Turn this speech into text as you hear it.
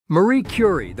Marie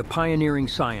Curie, the pioneering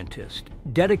scientist,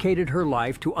 dedicated her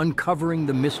life to uncovering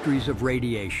the mysteries of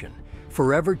radiation,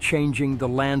 forever changing the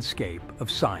landscape of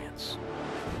science.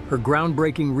 Her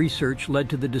groundbreaking research led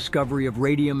to the discovery of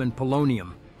radium and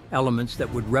polonium, elements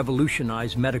that would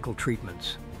revolutionize medical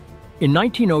treatments. In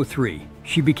 1903,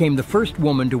 she became the first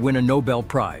woman to win a Nobel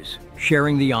Prize,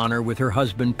 sharing the honor with her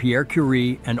husband Pierre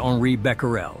Curie and Henri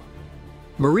Becquerel.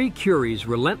 Marie Curie's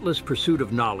relentless pursuit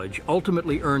of knowledge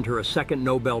ultimately earned her a second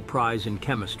Nobel Prize in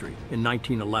chemistry in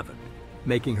 1911,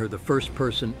 making her the first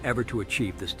person ever to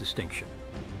achieve this distinction.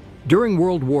 During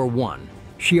World War I,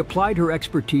 she applied her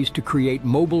expertise to create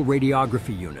mobile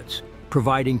radiography units,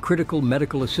 providing critical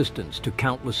medical assistance to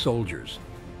countless soldiers.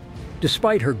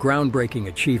 Despite her groundbreaking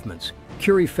achievements,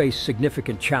 Curie faced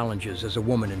significant challenges as a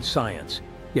woman in science,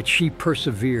 yet she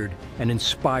persevered and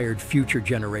inspired future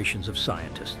generations of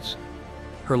scientists.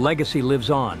 Her legacy lives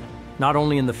on, not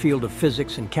only in the field of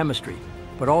physics and chemistry,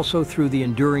 but also through the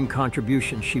enduring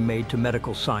contributions she made to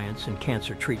medical science and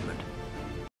cancer treatment.